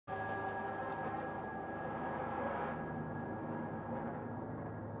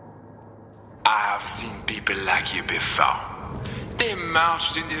I have seen people like you before. They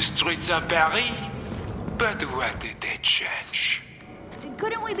marched in the streets of Paris, but what did they change?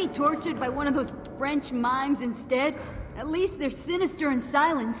 Couldn't we be tortured by one of those French mimes instead? At least they're sinister in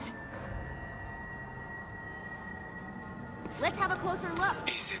silence. Let's have a closer look.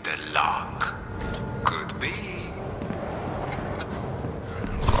 Is it a lock? Could be.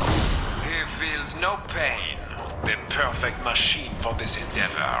 He feels no pain. The perfect machine for this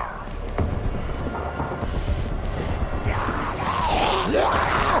endeavor.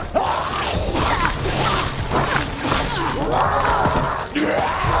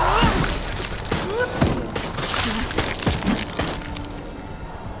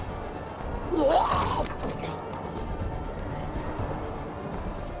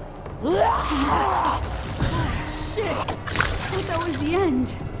 Shit! I thought that was the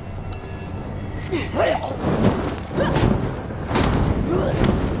end. Wait,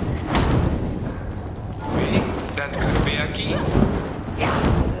 that could be a key.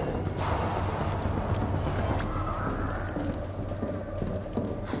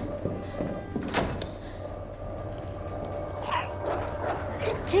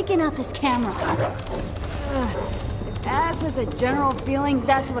 Taking out this camera. If ass has a general feeling,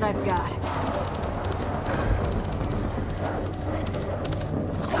 that's what I've got.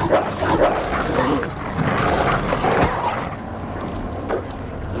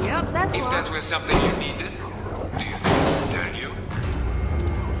 Yep, that's If locked. that was something you needed, do you think I would tell you?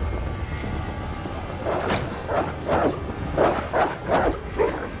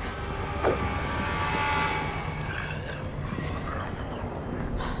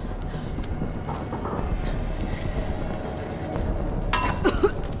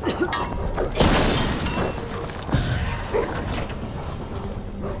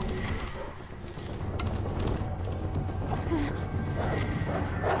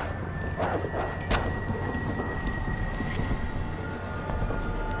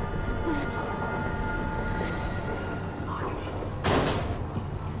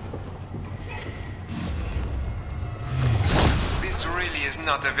 Is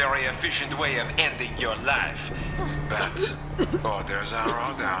not a very efficient way of ending your life, but orders are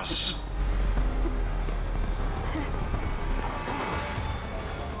orders.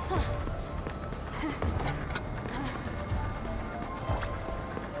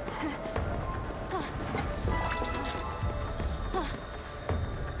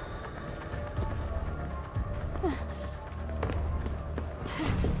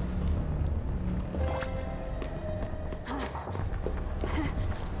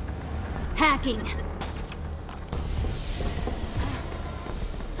 Hacking.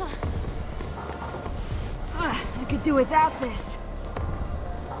 I could do without this.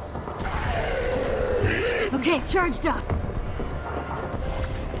 Okay, charged up.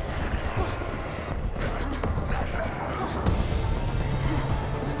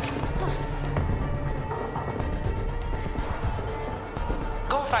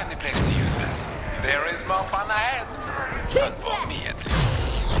 Go find a place to use that. There is more fun ahead. Fun for me, at least.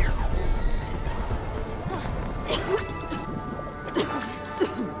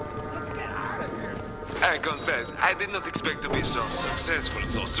 I confess, I did not expect to be so successful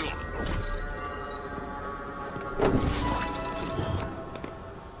so soon.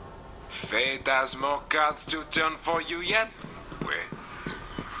 Fate has more cards to turn for you yet? Wait.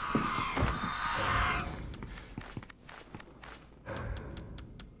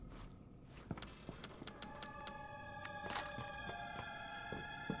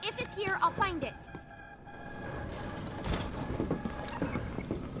 If it's here, I'll find it.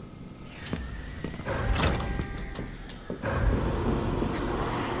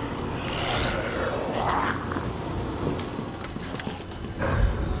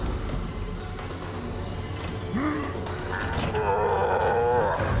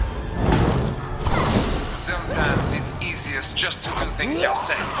 Sometimes it's easiest just to do things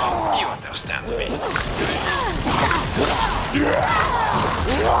yourself. You understand me.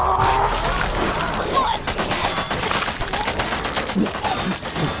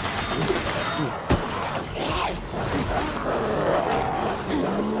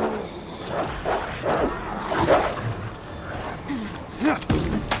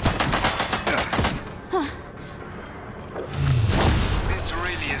 This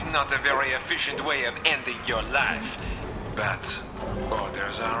really is not a very efficient way of ending your life, but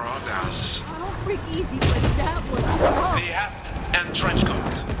orders are orders. Oh, freak easy, but that was wrong. The hat and trench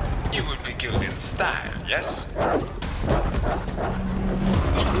coat. You would be killed in style, yes?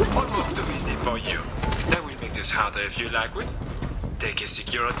 Almost too easy for you. That will make this harder if you like it. Take a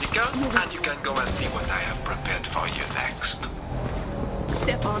security card, and you can go and see what I have prepared for you next.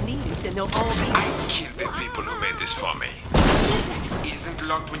 Step on these and they'll all be... I killed the people who made this for me. Isn't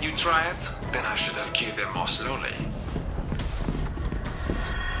locked when you try it? Then I should have killed them more slowly.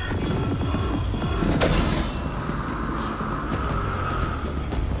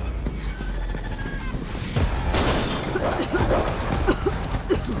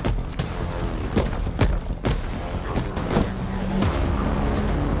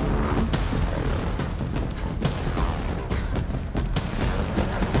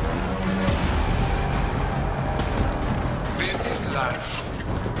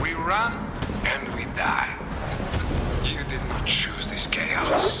 We run and we die. You did not choose this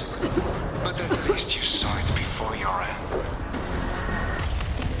chaos, but at least you saw it before your end.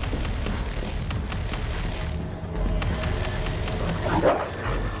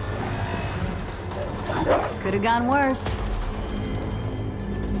 Could have gone worse.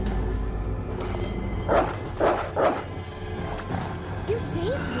 You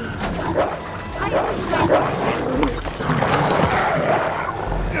saved me.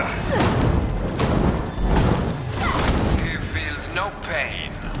 He feels no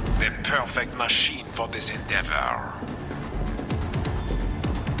pain. The perfect machine for this endeavor.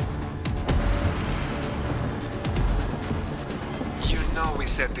 You know we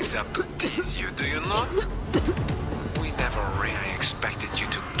set this up to tease you, do you not? We never really expected you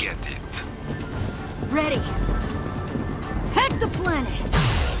to get it. Ready. Hack the planet!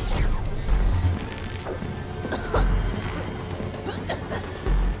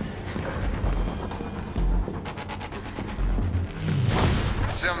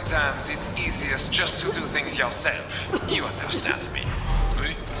 Sometimes it's easiest just to do things yourself. You understand me.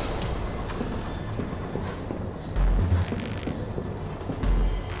 Oui?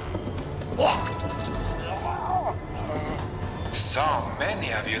 So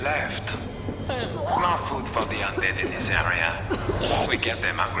many of you left. No food for the undead in this area. We kept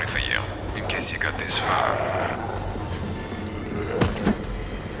them hungry for you, in case you got this far.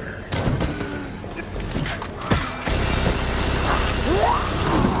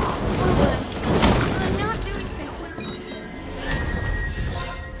 I'm not doing this.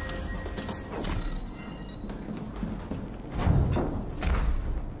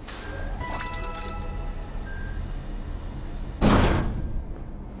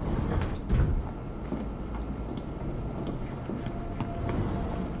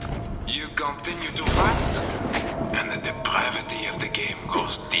 You continue to fight, and the depravity of the game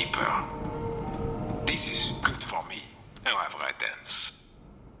goes deeper. This is good for me, however it ends.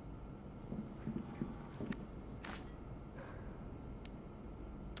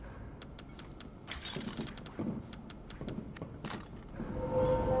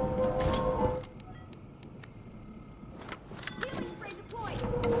 Healing spray deployed.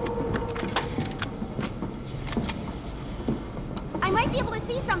 I might be able to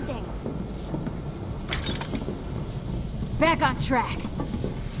see something. Back on track.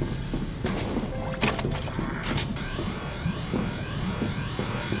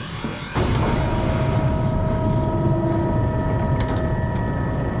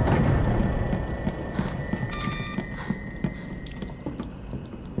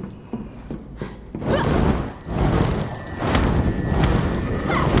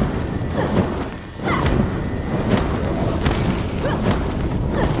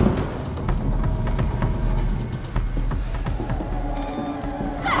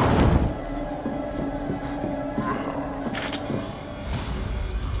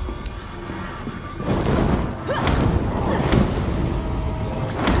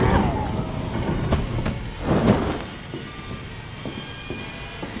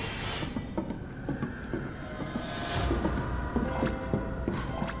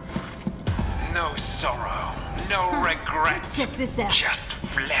 No sorrow, no regret. Check this out. Just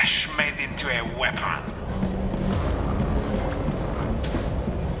flesh made into a weapon.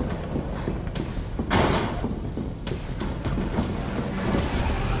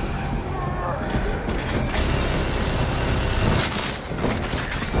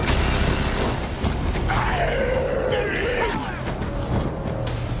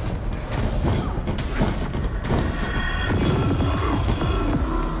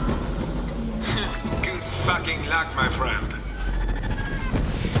 Good fucking luck, my friend.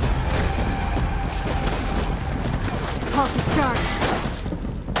 Pulse is charged.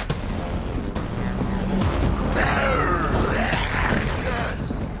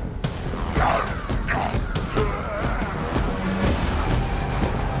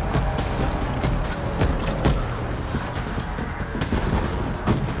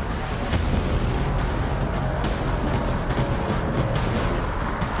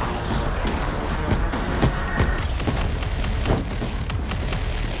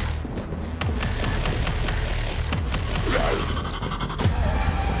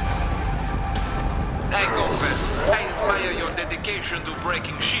 to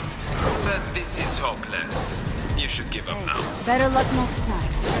breaking shit, but this is hopeless. You should give up now. Better luck next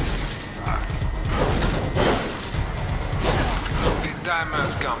time. The time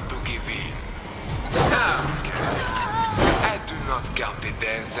has come to give in. I do not count the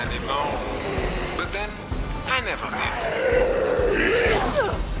days anymore. But then, I never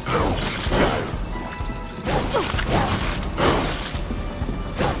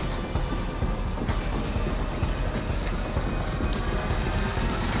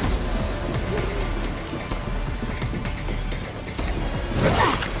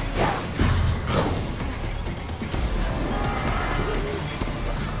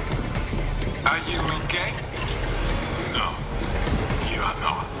Are you okay? No, you are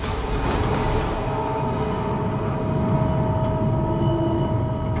not.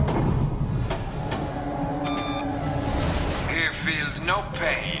 He feels no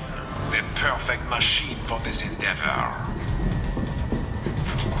pain. The perfect machine for this endeavor.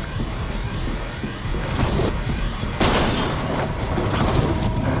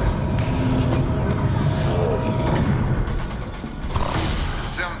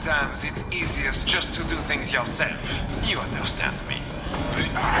 Sometimes it's easiest just to do things yourself. You understand me.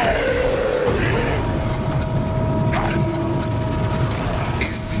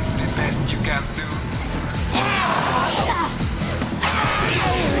 Is this the best you can do?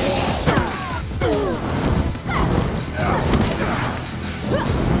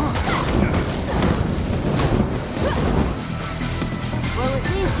 Well, at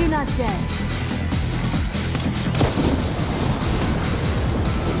least you're not dead.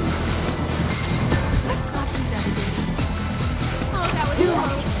 Oh, that was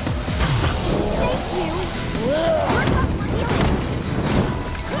close. Thank you. Work on my healing.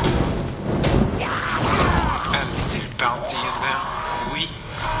 A little bounty in there? Oui.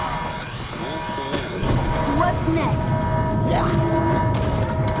 What's next?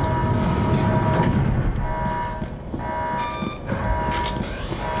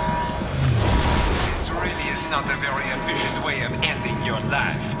 This really is not a very efficient way of ending your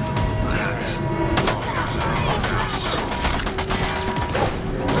life. But warriors are orders.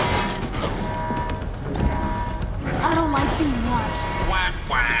 I don't like being watched. Wah,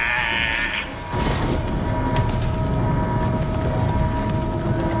 wah.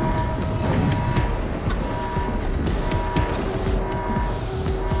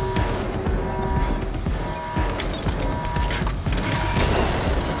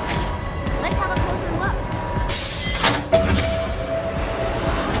 Let's have a closer look.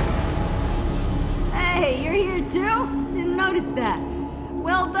 Hey, you're here too? Didn't notice that.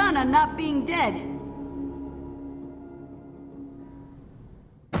 Well done on not being dead.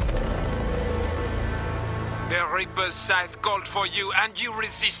 The Reaper's scythe called for you and you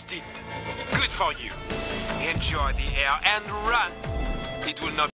resisted. Good for you. Enjoy the air and run. It will not